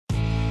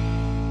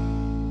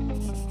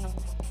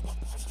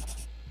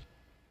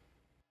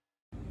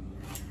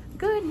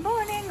Good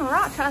morning,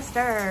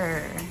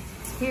 Rochester.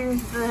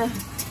 Here's the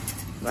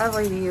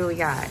lovely view we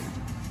got.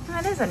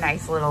 That is a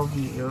nice little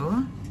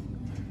view.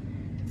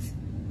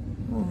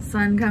 Little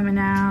sun coming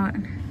out.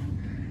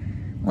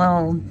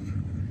 Little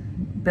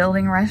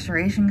building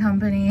restoration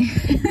company.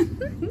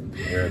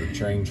 Where the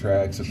train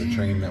tracks of the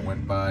train that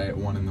went by at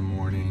 1 in the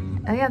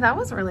morning. Oh yeah, that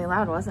was really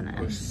loud, wasn't it?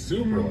 It was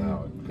super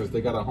loud because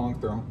they got to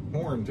honk their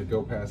horn to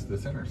go past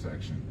this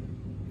intersection.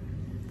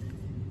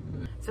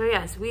 So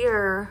yes, we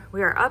are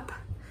up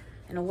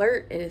and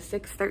alert. It is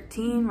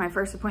 6:13. My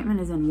first appointment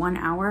is in 1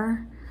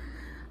 hour.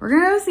 We're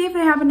gonna go see if they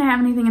happen to have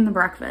anything in the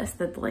breakfast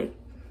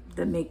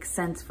that makes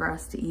sense for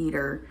us to eat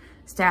or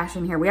stash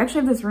in here. We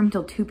actually have this room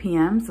till 2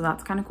 p.m. so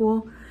that's kind of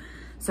cool.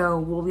 So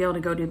we'll be able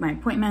to go do my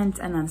appointments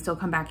and then still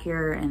come back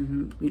here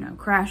and, you know,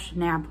 crash,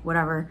 nap,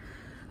 whatever,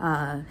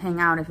 hang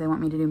out if they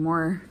want me to do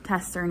more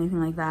tests or anything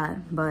like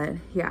that. But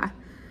yeah,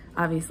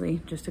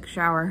 obviously just took a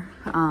shower.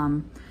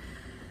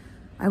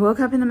 I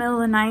woke up in the middle of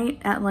the night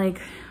at like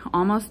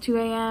almost 2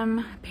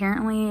 a.m.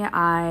 Apparently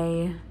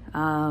I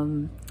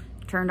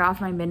turned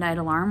off my midnight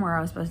alarm where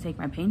I was supposed to take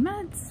my pain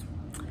meds.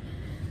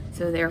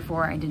 So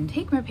therefore I didn't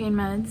take my pain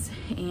meds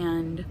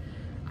and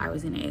I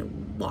was in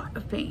a lot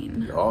of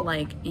pain,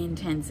 like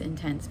intense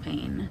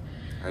pain.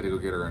 I had to go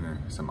get her in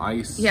some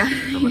ice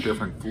from a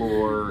different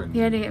floor and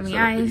you had to get me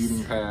ice. The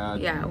heating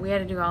pad. Yeah, we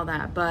had to do all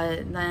that,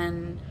 but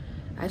then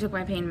I took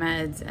my pain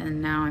meds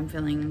and now I'm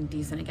feeling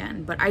decent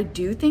again. But I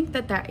do think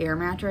that air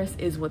mattress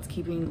is what's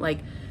keeping, like,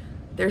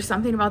 there's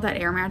something about that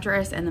air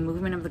mattress and the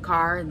movement of the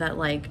car that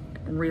like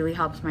really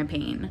helps my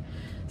pain.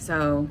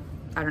 So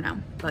I don't know,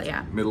 but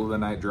yeah. Middle of the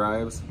night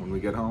drives when we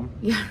get home.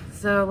 Yeah,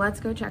 so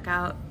let's go check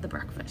out the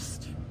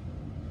breakfast.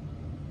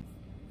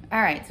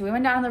 All right, so we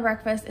went down to the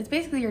breakfast. It's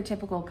basically your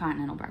typical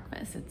continental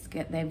breakfast.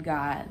 They've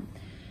got,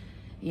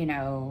 you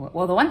know,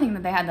 well, the one thing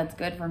that they had that's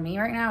good for me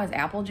right now is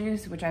apple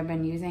juice, which I've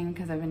been using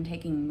because I've been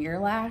taking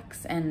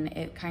Miralax, and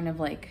it kind of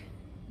like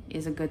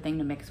is a good thing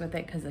to mix with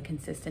it because the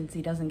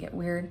consistency doesn't get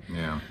weird.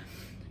 Yeah.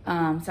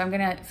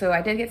 So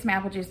I did get some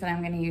apple juice that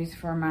I'm gonna use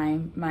for my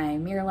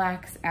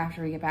Miralax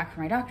after we get back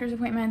from my doctor's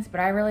appointments,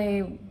 but I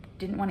really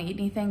didn't want to eat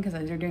anything because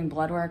they're doing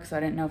blood work, so I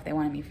didn't know if they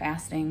wanted me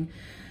fasting.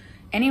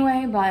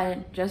 Anyway,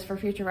 but just for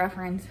future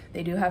reference,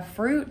 they do have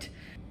fruit.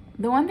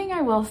 The one thing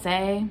I will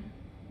say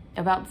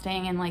about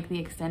staying in like the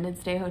extended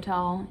stay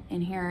hotel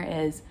in here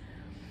is,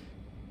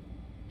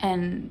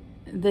 and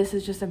this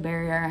is just a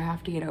barrier I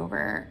have to get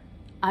over,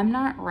 I'm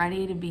not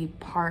ready to be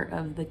part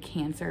of the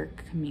cancer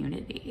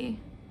community.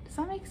 Does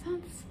that make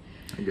sense?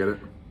 I get it.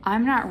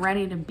 I'm not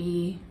ready to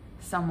be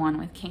someone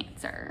with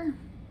cancer.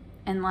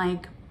 And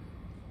like,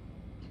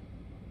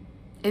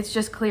 it's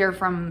just clear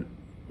from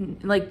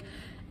like,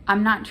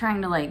 I'm not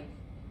trying to like,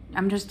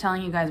 I'm just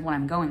telling you guys what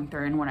I'm going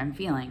through and what I'm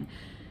feeling.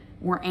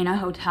 We're in a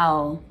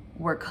hotel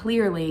where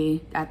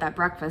clearly at that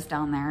breakfast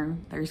down there,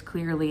 there's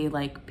clearly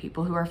like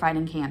people who are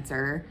fighting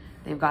cancer.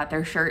 They've got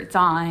their shirts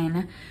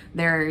on.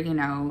 They're, you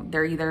know,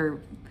 they're either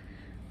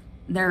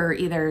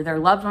their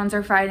loved ones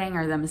are fighting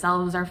or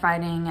themselves are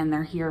fighting, and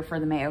they're here for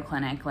the Mayo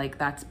Clinic. Like,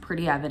 that's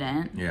pretty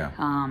evident. Yeah.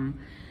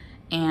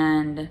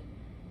 And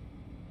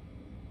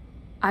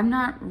I'm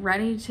not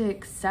ready to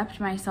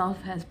accept myself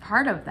as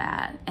part of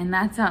that. And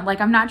that's not,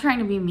 like, I'm not trying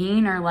to be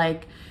mean or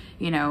like,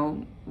 you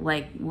know,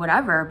 like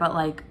whatever, but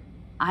like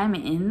I'm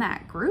in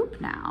that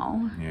group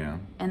now. Yeah.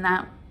 And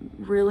that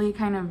really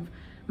kind of,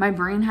 my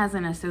brain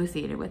hasn't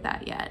associated with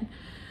that yet.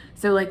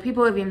 So like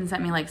people have even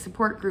sent me like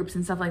support groups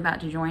and stuff like that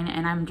to join,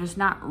 and I'm just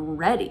not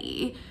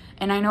ready.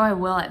 And I know I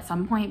will at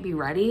some point be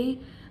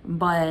ready,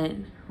 but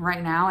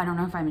right now I don't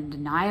know if I'm in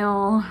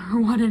denial or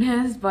what it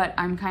is, but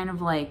I'm kind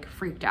of like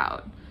freaked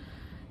out.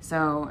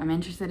 So I'm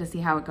interested to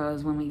see how it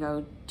goes when we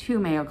go to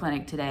Mayo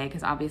Clinic today,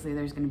 because obviously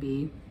there's going to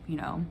be, you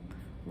know,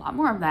 a lot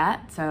more of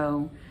that.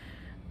 So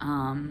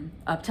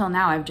up till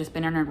now I've just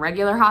been in a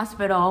regular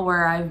hospital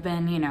where I've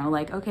been, you know,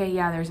 like, okay,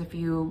 yeah, there's a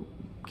few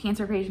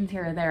cancer patients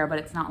here or there, but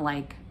it's not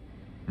like,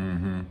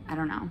 I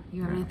don't know.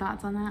 You have any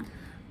thoughts on that?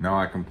 No,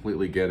 I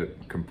completely get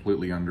it,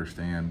 completely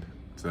understand.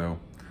 So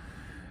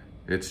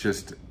it's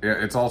just,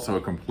 it's also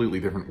a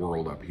completely different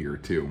world up here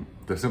too.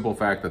 The simple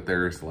fact that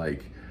there's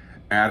like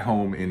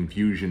at-home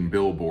infusion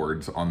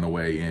billboards on the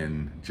way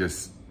in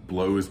just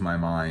blows my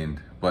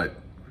mind. But,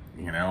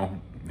 you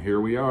know,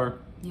 here we are.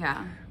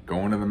 Yeah.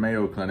 Going to the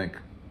Mayo Clinic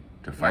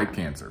to fight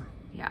cancer.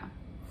 Yeah.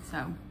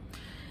 So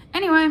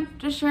anyway,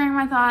 just sharing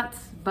my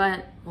thoughts,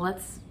 but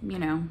let's, you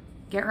know,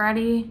 get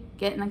ready,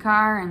 get in the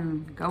car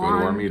and go on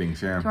to our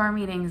meetings, yeah. To our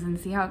meetings and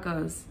see how it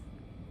goes.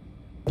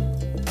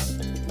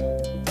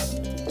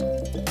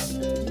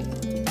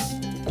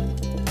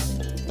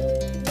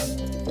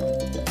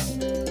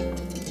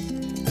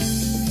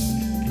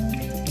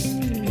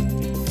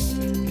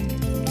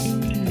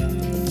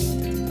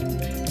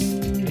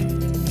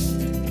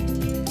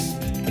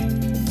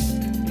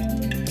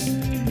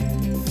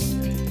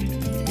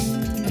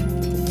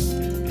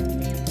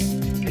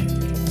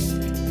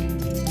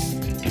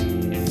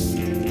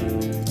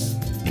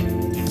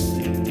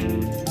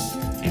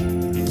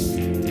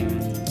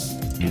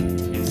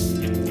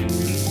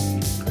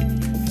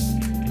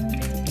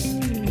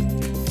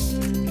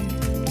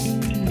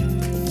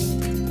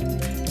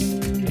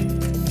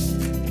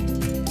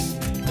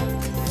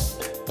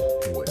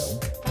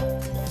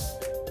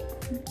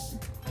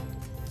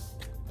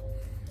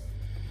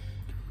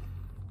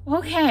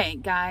 Okay,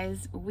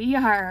 guys, we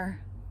are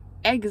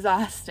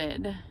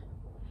exhausted.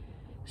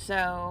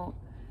 So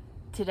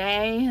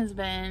today has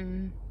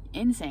been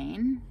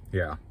insane.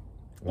 Yeah,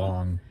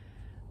 long.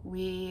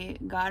 We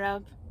got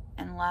up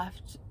and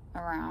left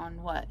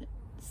around what,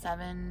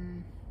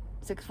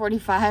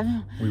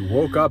 6:45. We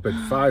woke up at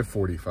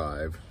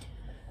 5:45.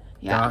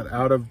 Yeah. Got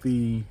out of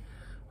the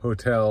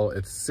hotel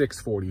at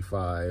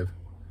 6:45.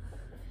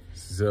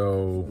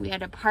 So we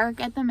had to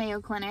park at the Mayo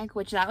Clinic,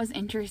 which that was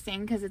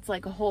interesting because it's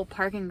like a whole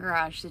parking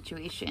garage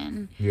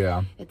situation.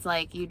 Yeah. It's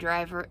like you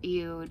drive,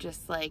 you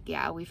just like,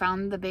 yeah, we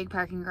found the big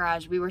parking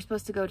garage. We were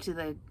supposed to go to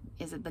the,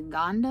 is it the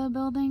Gonda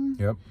building?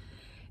 Yep.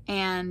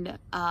 And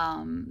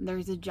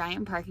there's a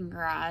giant parking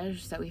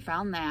garage, so we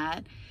found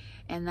that.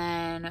 And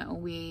then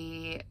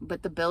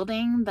but the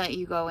building that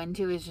you go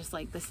into is just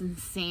like this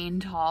insane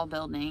tall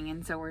building.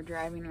 And so we're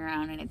driving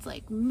around and it's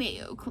like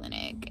Mayo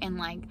Clinic. And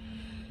like,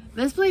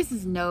 this place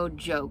is no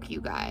joke,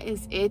 you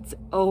guys. It's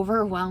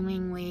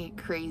overwhelmingly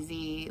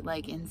crazy,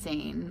 like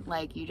insane.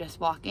 Like you just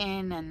walk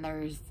in and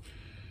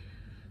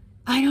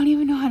I don't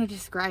even know how to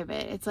describe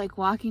it. It's like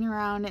walking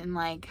around in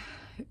like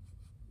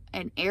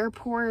an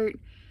airport,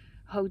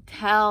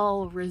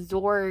 hotel,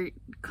 resort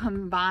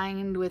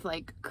combined with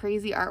like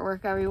crazy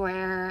artwork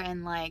everywhere.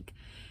 And like,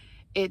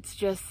 it's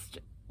just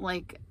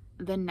like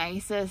the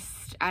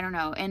nicest, I don't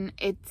know. And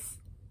it's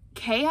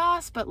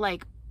chaos, but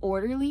like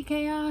orderly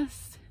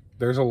chaos.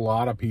 There's a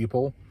lot of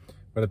people,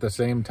 but at the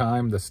same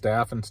time, the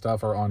staff and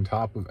stuff are on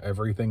top of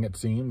everything, it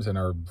seems, and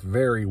are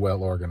very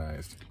well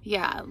organized.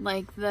 Yeah,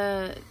 like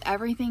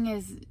everything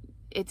is,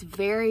 it's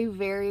very,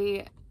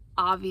 very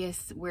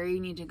obvious where you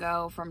need to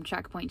go from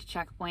checkpoint to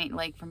checkpoint,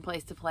 like from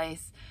place to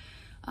place.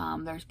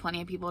 There's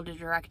plenty of people to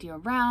direct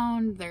you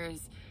around.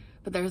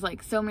 But there's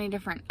like so many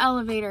different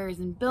elevators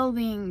and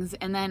buildings.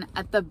 And then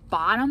at the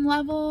bottom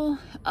level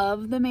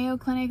of the Mayo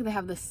Clinic, they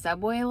have the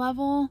subway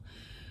level,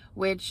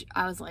 which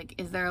I was like,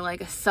 is there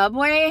like a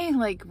subway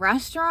like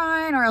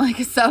restaurant or like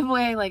a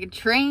subway like a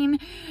train?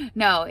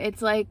 No,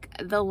 it's like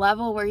the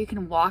level where you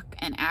can walk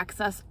and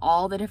access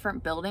all the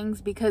different buildings,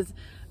 because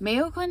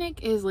Mayo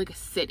Clinic is like a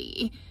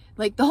city.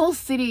 Like the whole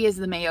city is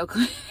the Mayo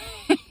Clinic.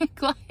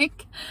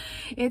 Like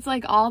it's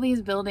like all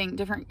these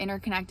different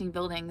interconnecting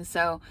buildings.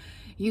 So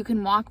you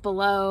can walk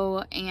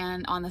below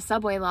and on the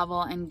subway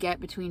level and get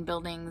between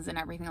buildings and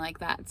everything like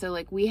that. So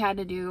like we had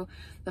to do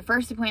the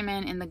first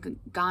appointment in the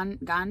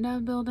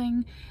Gonda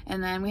building,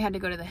 and then we had to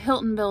go to the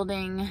Hilton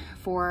building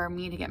for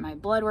me to get my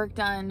blood work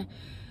done.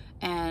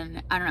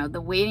 And I don't know, the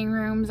waiting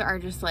rooms are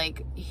just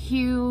like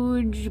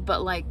huge,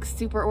 but like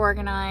super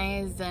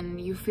organized,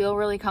 and you feel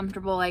really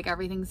comfortable. Like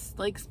everything's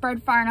like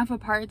spread far enough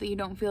apart that you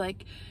don't feel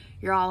like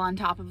you're all on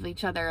top of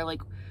each other,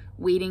 like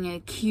waiting in a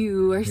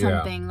queue or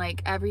something. Yeah.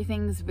 Like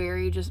everything's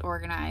very just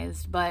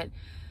organized, but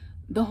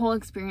the whole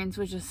experience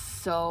was just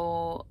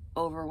so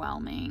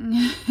overwhelming.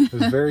 It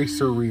was very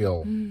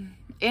surreal.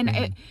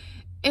 And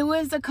it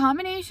was a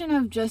combination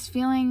of just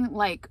feeling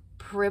like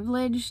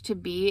privileged to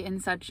be in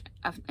such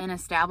an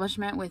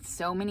establishment with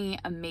so many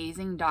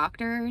amazing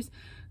doctors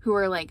who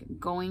are like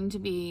going to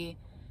be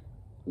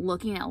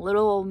looking at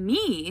little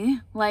me.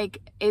 Like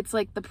it's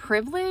like the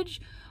privilege,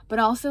 but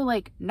also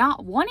like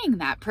not wanting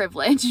that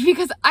privilege,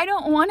 because I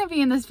don't want to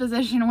be in this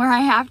position where I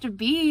have to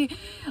be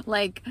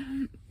like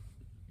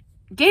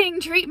getting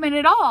treatment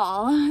at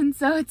all. And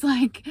so it's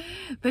like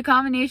the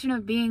combination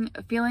of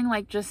feeling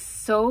like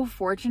just so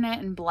fortunate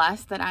and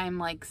blessed that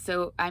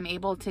I'm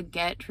able to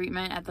get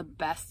treatment at the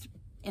best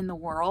in the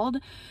world,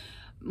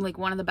 like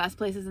one of the best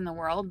places in the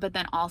world, but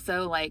then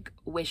also like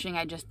wishing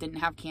I just didn't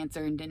have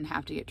cancer and didn't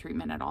have to get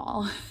treatment at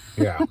all.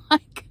 Yeah.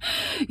 Like,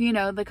 you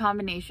know, the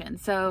combination.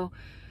 So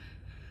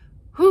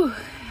whew.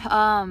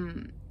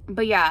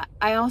 But yeah,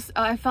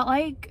 I felt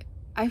like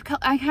I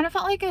kind of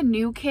felt like the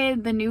new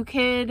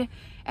kid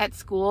at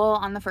school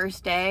on the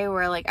first day,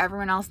 where like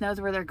everyone else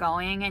knows where they're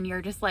going and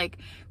you're just like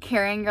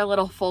carrying your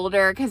little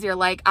folder because you're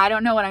like, I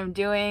don't know what I'm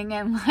doing,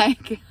 and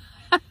like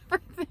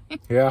everything.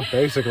 Yeah,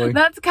 basically.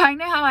 That's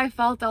kind of how I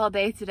felt all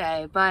day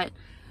today. But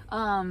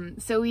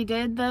so we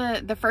did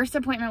the first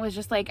appointment was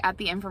just like at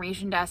the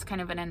information desk, kind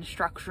of an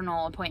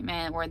instructional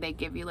appointment where they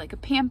give you like a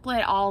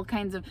pamphlet, all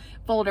kinds of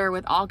folder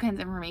with all kinds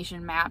of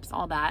information, maps,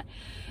 all that.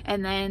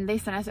 And then they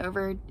sent us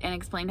over and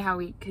explained how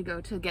we could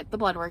go to get the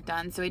blood work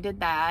done. So we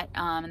did that.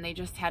 And they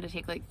just had to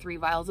take like 3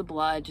 vials of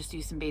blood, just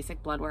do some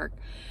basic blood work.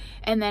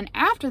 And then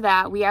after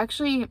that, we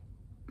actually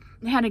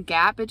had a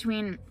gap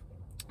between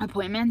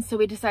appointments, so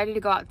we decided to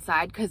go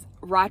outside because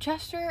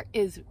Rochester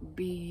is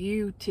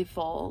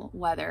beautiful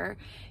weather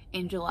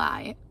in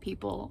July.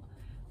 People,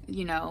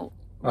 you know,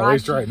 well, at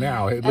least right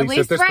now, at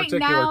least at this right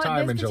particular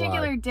time in July. This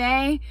particular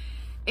day,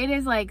 it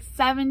is like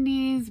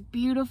 70s,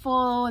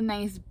 beautiful, a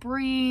nice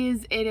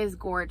breeze. It is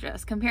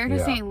gorgeous compared to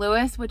St.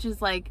 Louis, which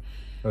is like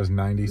it was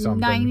 90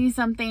 something. 90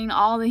 something,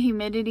 all the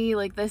humidity.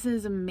 Like this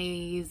is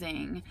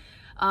amazing.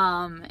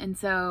 And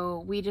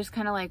so we just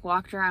kind of like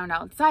walked around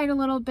outside a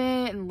little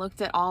bit and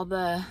looked at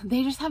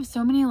they just have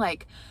so many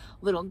like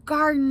little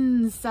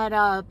gardens set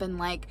up and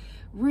like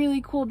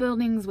really cool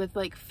buildings with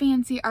like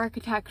fancy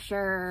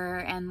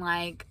architecture and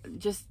like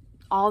just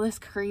all this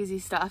crazy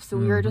stuff. So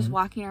we were just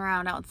walking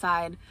around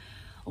outside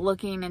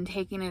looking and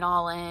taking it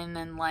all in,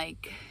 and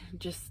like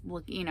just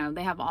look, you know,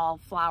 they have all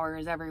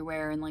flowers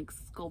everywhere and like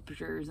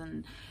sculptures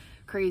and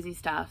crazy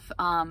stuff.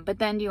 But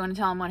then do you want to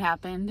tell them what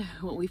happened,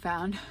 what we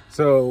found?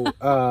 So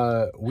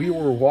we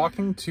were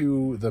walking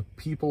to the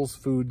People's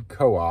Food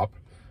Co-op,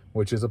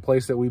 which is a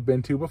place that we've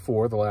been to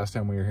before the last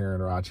time we were here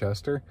in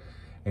Rochester,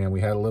 and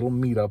we had a little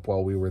meetup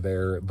while we were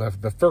there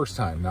the first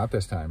time, not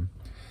this time.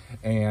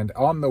 And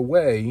on the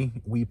way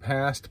we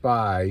passed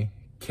by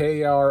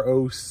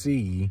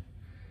KROC,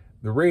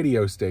 the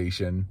radio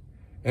station,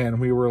 and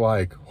we were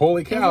like,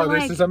 holy cow,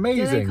 this is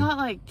amazing. Did they call it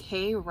like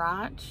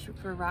K-Roch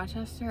for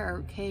Rochester,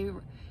 or K?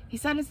 He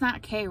said it's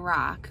not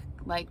K-Rock,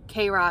 like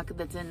K-Rock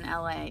that's in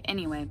LA.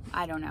 Anyway,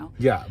 I don't know.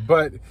 Yeah,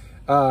 but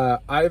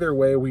either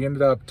way, we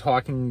ended up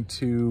talking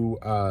to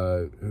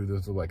who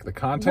was like the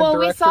content director.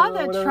 Well, we saw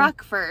the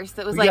truck first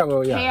that was like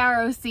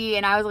KROC,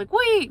 and I was like,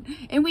 wait,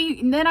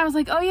 and then I was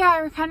like, oh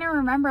yeah, I kind of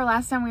remember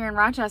last time we were in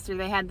Rochester,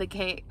 they had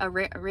a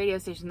radio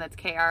station that's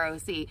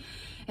KROC.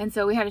 And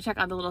so we had to check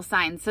out the little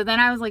signs. So then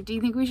I was like, do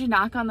you think we should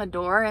knock on the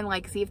door and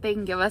like see if they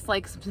can give us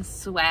like some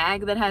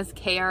swag that has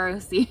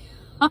KROC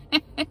on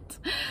it?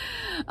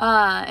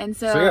 And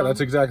so yeah,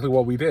 that's exactly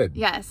what we did.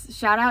 Yes.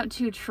 Shout out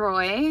to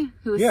Troy,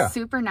 who was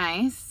super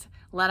nice.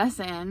 Let us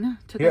in,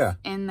 took us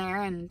in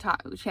there and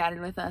chatted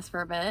with us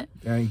for a bit.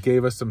 And he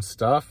gave us some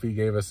stuff. He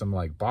gave us some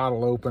like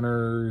bottle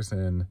openers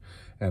and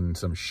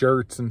some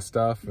shirts and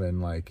stuff, and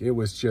like it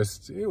was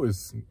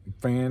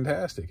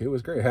fantastic. It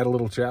was great. I had a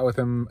little chat with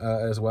him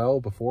as well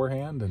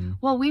beforehand. And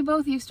well, we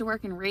both used to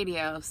work in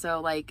radio, so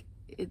like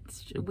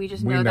we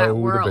just know that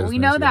world. Business, we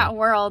know that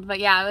world, but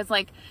yeah, it was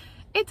like,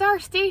 it's our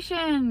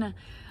station.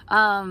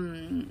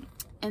 And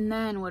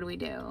then what do we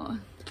do?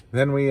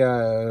 Then we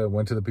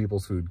went to the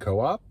People's Food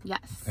Co-op.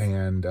 Yes.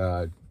 And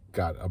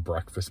got a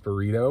breakfast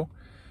burrito,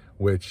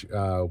 which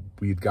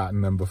we'd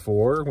gotten them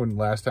before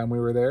last time we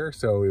were there,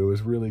 so it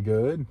was really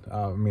good.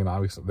 I mean,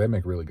 obviously they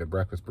make really good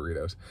breakfast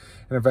burritos,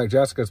 and in fact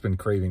Jessica's been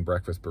craving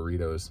breakfast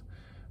burritos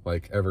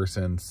like ever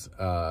since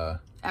we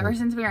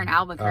were in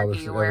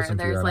Albuquerque, where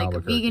there's like a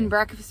vegan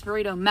breakfast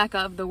burrito mecca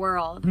of the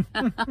world.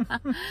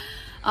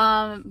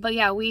 But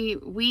yeah,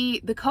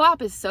 the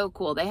co-op is so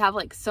cool. They have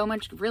like so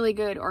much really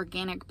good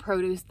organic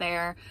produce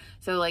there.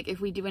 So like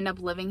if we do end up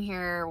living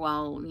here,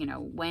 well, you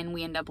know, when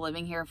we end up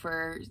living here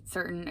for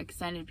certain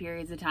extended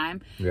periods of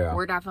time,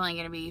 we're definitely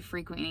going to be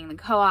frequenting the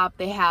co-op.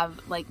 They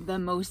have like the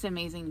most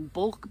amazing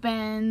bulk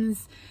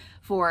bins.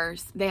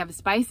 They have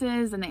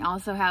spices, and they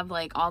also have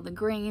like all the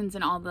grains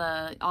and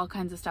all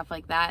kinds of stuff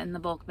like that in the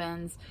bulk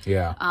bins.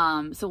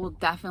 So we'll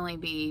definitely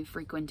be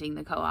frequenting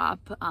the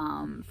co-op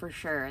for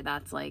sure.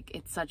 That's like,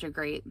 it's such a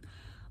great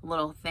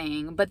little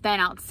thing. But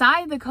then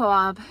outside the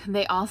co-op,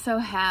 they also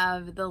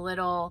have the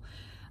little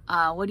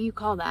what do you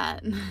call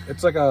that?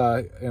 It's like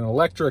an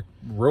electric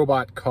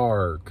robot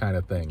car kind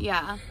of thing.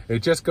 Yeah.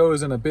 It just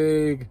goes in a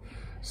big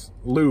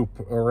loop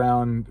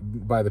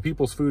around by the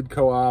People's Food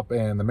Co-op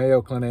and the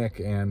Mayo Clinic.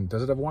 And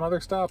does it have one other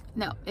stop?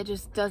 No, it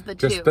just does the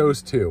two. Just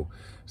those two.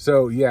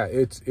 So yeah,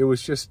 it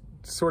was just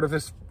sort of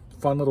this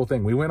fun little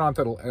thing. We went on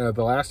to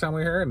the last time we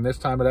were here, and this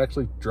time it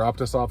actually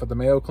dropped us off at the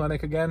Mayo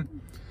Clinic again.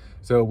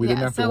 So we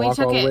didn't have to walk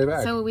all the way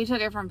back. So we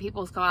took it from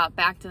People's Co-op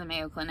back to the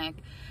Mayo Clinic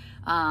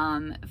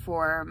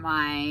for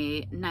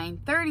my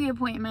 9:30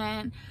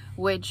 appointment,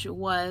 which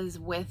was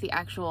with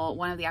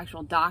one of the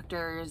actual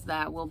doctors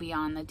that will be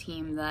on the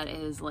team that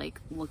is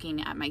like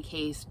looking at my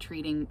case,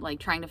 trying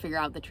to figure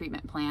out the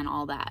treatment plan,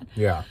 all that.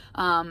 Yeah.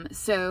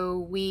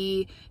 So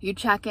you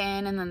check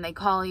in, and then they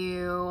call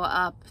you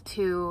up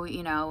to,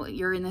 you know,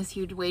 you're in this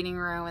huge waiting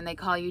room, and they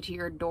call you to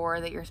your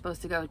door that you're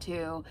supposed to go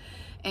to.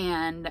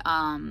 And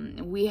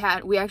we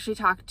actually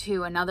talked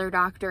to another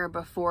doctor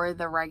before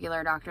the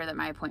regular doctor that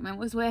my appointment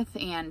was with,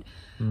 and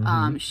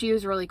she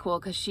was really cool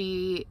because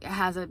she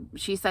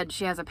said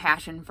she has a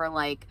passion for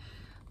like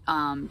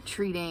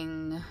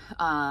treating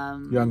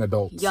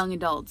young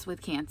adults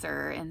with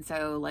cancer, and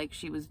so like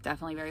she was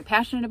definitely very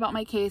passionate about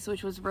my case,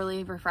 which was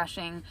really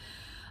refreshing.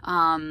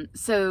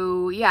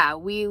 So yeah,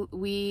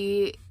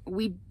 we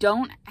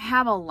don't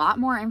have a lot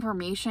more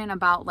information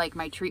about like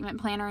my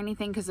treatment plan or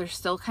anything, because they're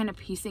still kind of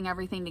piecing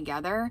everything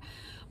together,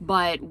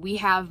 but we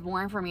have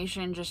more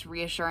information just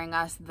reassuring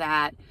us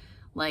that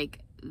like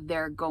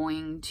they're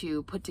going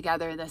to put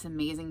together this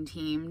amazing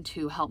team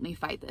to help me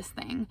fight this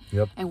thing.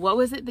 Yep. And what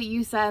was it that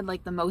you said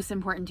like the most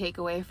important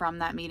takeaway from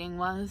that meeting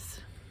was?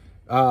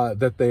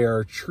 That they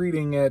are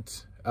treating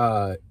it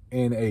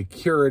in a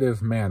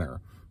curative manner,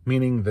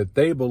 meaning that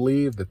they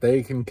believe that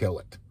they can kill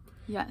it.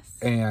 Yes.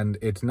 And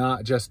it's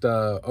not just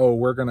oh,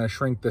 we're going to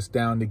shrink this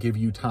down to give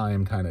you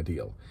time kind of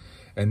deal.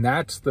 And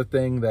that's the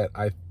thing that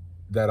I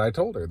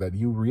told her, that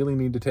you really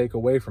need to take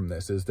away from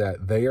this, is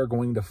that they are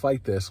going to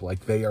fight this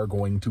like they are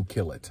going to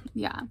kill it.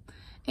 Yeah.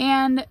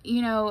 And,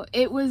 you know,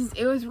 it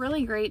was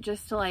really great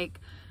just to like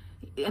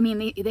I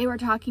mean, they were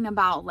talking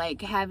about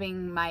like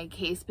having my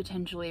case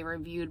potentially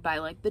reviewed by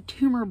like the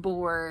tumor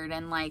board,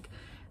 and like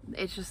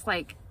it's just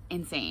like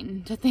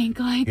insane to think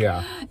like,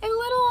 yeah, and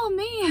little old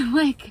me,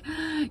 like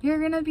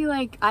you're gonna be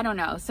like, I don't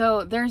know.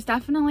 So there's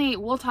definitely,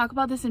 we'll talk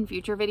about this in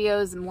future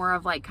videos, more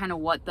of like kind of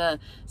what the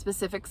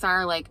specifics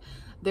are. Like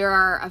there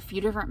are a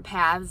few different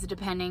paths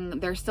depending,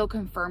 they're still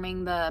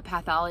confirming the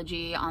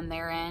pathology on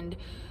their end.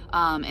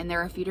 And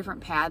there are a few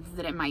different paths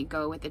that it might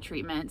go with the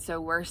treatment.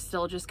 So we're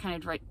still just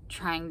kind of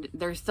trying,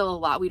 there's still a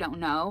lot we don't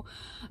know.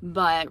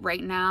 But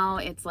right now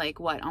it's like,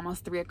 what,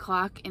 almost 3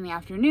 o'clock in the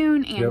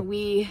afternoon. And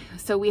we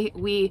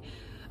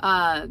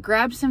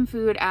grabbed some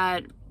food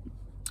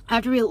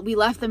after we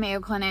left the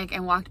Mayo Clinic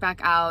and walked back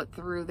out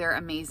through their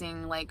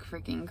amazing, like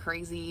freaking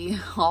crazy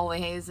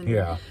hallways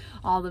and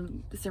all the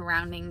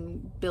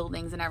surrounding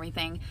buildings and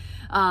everything.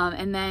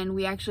 And then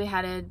we actually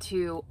headed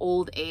to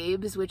Old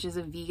Abe's, which is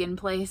a vegan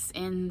place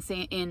in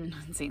St.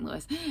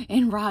 Louis,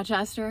 in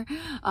Rochester.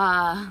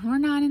 We're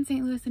not in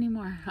St. Louis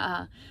anymore.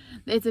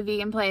 It's a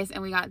vegan place,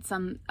 and we got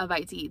a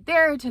bite to eat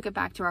there. Took it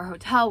back to our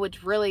hotel,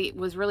 which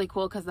was really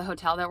cool because the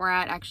hotel that we're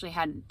at actually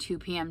had 2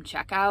 p.m.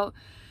 checkout.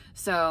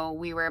 So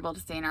we were able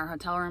to stay in our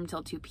hotel room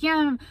till 2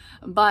 p.m.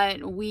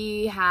 But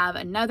we have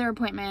another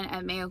appointment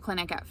at Mayo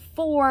Clinic at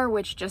 4,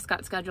 which just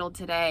got scheduled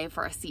today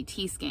for a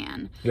CT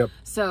scan.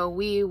 So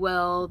we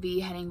will be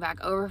heading back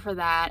over for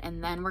that,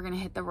 and then we're going to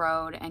hit the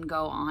road and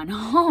go on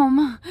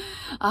home.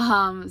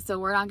 So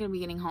we're not going to be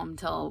getting home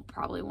till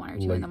probably 1 or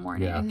 2 in the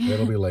morning. Yeah,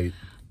 it'll be late.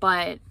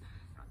 But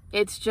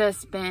it's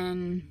just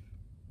been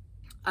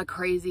a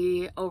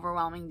crazy,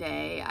 overwhelming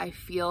day. I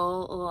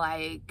feel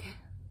like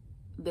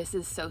this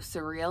is so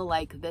surreal.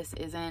 Like this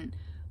isn't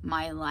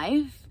my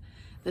life.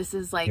 This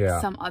is like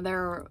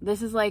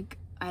this is like,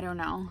 I don't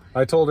know.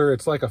 I told her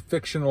it's like a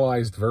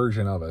fictionalized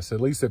version of us. At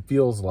least it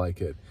feels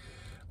like it.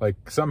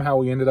 Like somehow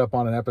we ended up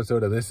on an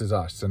episode of This Is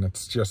Us, and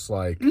it's just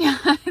like,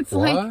 it's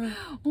what? Like,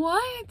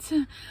 what?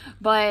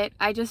 But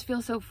I just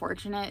feel so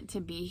fortunate to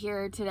be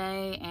here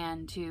today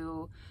and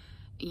to,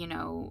 you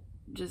know,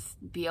 just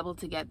be able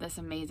to get this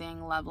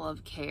amazing level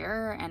of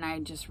care. And I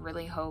just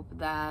really hope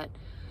that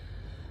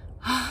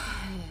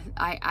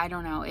I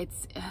don't know,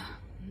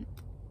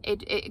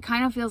 it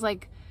kind of feels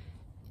like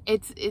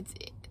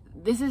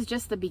this is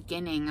just the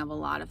beginning of a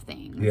lot of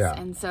things.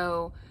 And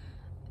so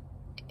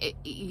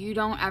you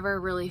don't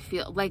ever really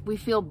feel like, we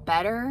feel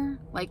better.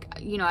 Like,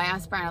 you know, I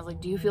asked Brian, I was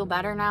like, do you feel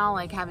better now,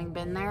 like having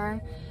been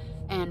there?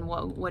 And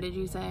what did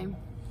you say?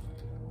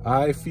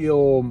 I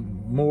feel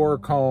more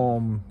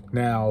calm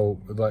now.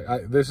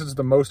 Like this is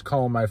the most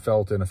calm I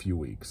felt in a few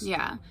weeks.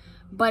 Yeah.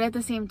 But at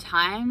the same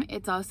time,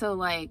 it's also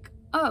like,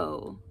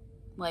 oh,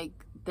 like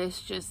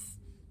this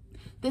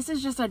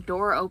is just a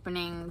door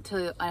opening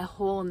to a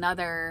whole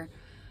nother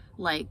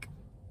like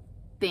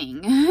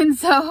thing. And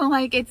so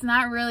like, it's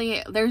not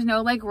really, there's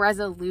no like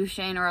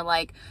resolution or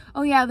like,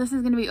 oh yeah, this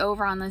is going to be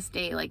over on this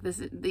day. Like this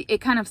is, it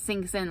kind of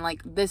sinks in,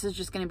 like this is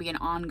just going to be an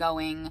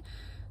ongoing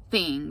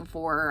thing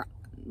for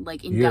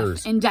like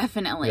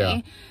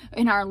indefinitely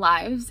in our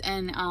lives.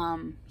 And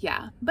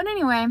yeah, but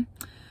anyway,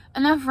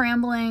 enough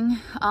rambling.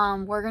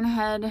 We're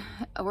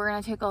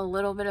gonna take a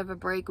little bit of a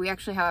break. We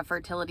actually have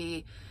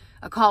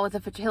a call with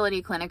a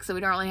fertility clinic, so we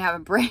don't really have a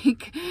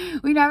break.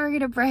 We never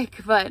get a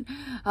break, but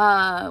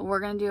we're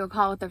gonna do a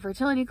call with the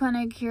fertility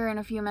clinic here in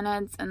a few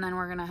minutes, and then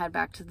we're gonna head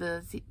back to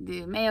the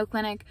Mayo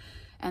Clinic.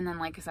 And then,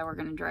 like I said, we're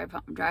going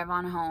to drive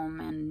on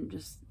home,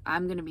 and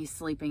I'm going to be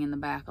sleeping in the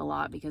back a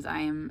lot because I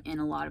am in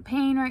a lot of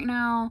pain right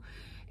now,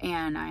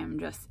 and I'm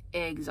just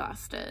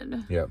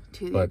exhausted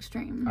to the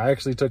extreme. I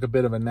actually took a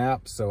bit of a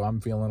nap, so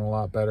I'm feeling a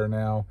lot better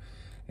now,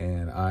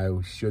 and I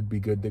should be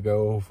good to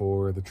go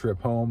for the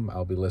trip home.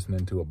 I'll be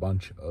listening to a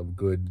bunch of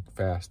good,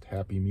 fast,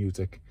 happy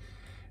music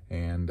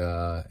and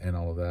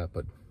all of that.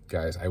 But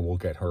guys, I will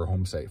get her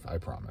home safe. I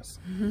promise.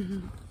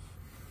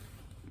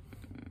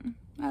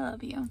 I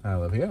love you. I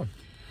love you.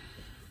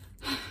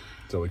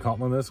 So we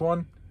calling this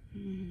one?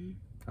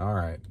 All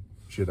right.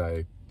 Should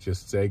I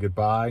just say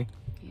goodbye?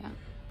 Yeah.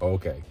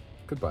 Okay.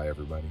 Goodbye,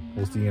 everybody.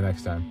 We'll see you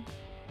next time.